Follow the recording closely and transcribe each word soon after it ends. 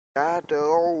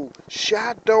Shadow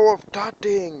of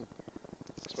tutting.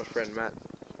 That's my friend Matt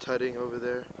tutting over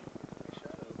there.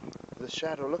 The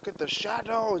shadow, look at the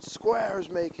shadow it's Square's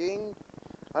making.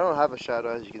 I don't have a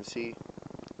shadow as you can see.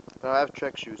 But I have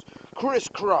Trek shoes.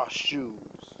 Crisscross shoes.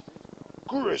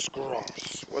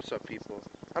 Crisscross. What's up, people?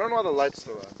 I don't know how the light's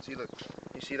still on. See, look.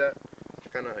 You see that?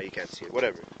 Kinda, you can't see it.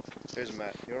 Whatever. There's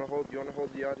Matt. You wanna hold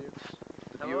the audience?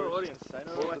 The Hello, viewers? audience. I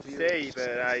don't know what to say,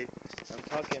 but I'm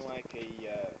talking like a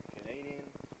Canadian.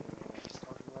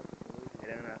 I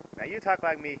don't know. Now you talk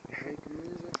like me. Make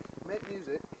music. Make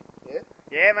music. Yeah?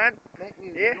 Yeah, man. Make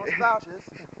music. Yeah. No spouses.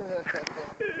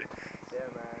 Yeah,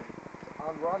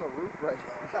 man. We're on a roof right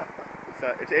now.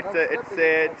 So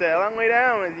it's a long way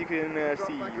down, as you can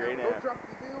see right now.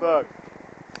 Look,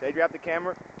 they dropped the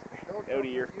camera. Out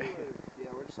here. Yeah,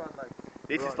 we're just on like.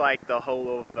 This is like the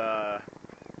whole of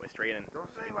West Drayton. Don't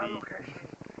say my location.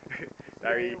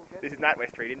 Sorry, this is not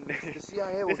West Drayton. The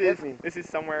CIA will get me. This is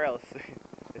somewhere else.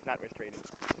 It's not West Drayton.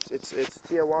 It's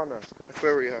Tijuana. That's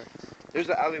where we are. There's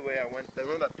the alleyway I went.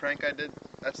 Remember that prank I did?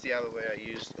 That's the alleyway I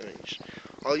used.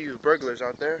 All you burglars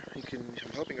out there, I'm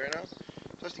helping right now. So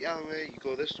that's the alleyway. You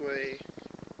go this way,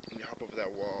 and you hop over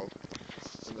that wall.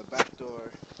 And the back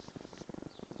door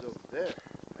is over there,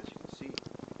 as you can see. You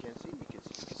can't see. You can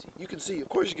see. You can see. You can see. Of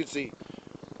course you can see.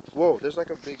 Whoa, there's like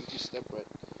a big step right.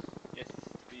 Yes,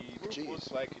 the roof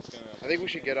looks like it's gonna. I think we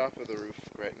should get off of the roof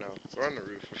right now. We're on the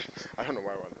roof. I don't know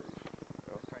why we're on the roof.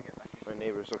 Oh. Try and get back in. My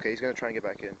neighbors. Okay, he's gonna try and get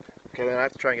back in. Okay, then I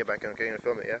have to try and get back in. Okay, you're gonna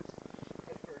film it, yeah?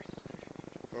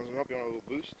 Want some help? You want a little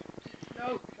boost?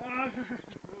 No.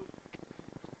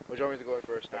 Would you want me to go in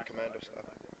first? Like commando stuff.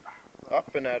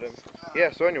 Up and at him.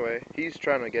 Yeah. So anyway, he's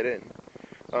trying to get in.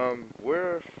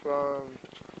 We're from.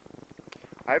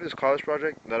 I have this college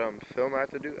project that film I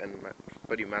have to do, and my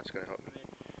buddy Matt's gonna help me.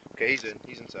 Okay, he's in.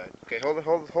 He's inside. Okay, hold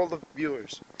the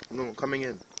viewers. No, coming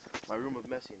in. My room of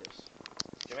messiness.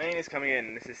 Jermaine is coming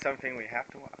in. This is something we have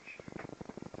to watch.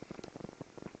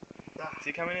 Is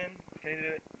he coming in? Can he do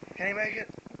it? Can he make it?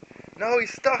 No,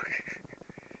 he's stuck.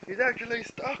 He's actually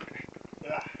stuck.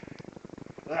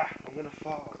 I'm gonna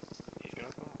fall. He's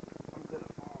gonna fall. I'm gonna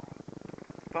fall.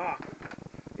 Fuck.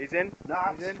 He's in?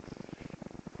 Nah, He's in?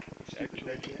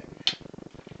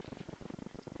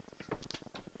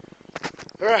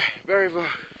 Alright, Barry Vlog.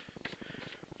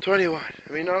 21.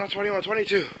 I mean, no, not 21,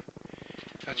 22.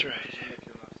 That's right.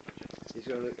 He's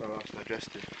gonna look my last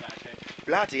digested.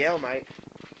 Bloody hell, mate.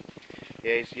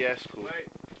 Yeah, yes, cool. Wait,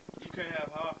 you can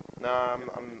have half. Nah, I'm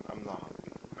not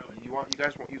hungry. Really? You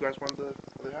guys want the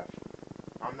other half?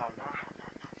 I'm not.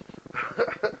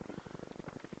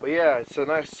 But yeah, it's a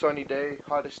nice sunny day,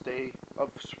 hottest day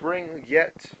of spring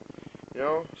yet. You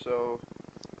know, so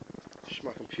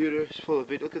my computer is full of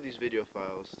video. Look at these video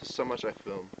files. There's so much I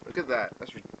film. Look at that.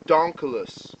 That's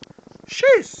redonkulous.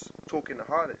 Shiz! Talking the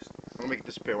hardest. I'm gonna make it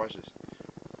disappear. Watch this.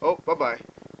 Oh, bye bye.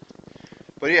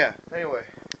 But yeah, anyway.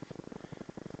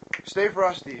 Stay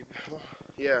frosty.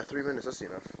 Yeah, 3 minutes. That's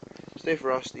enough. Stay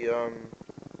frosty.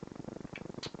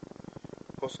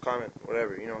 Post a comment.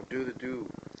 Whatever. You know, do the do.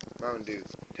 Mountain Dew.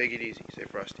 Take it easy. Stay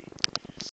frosty.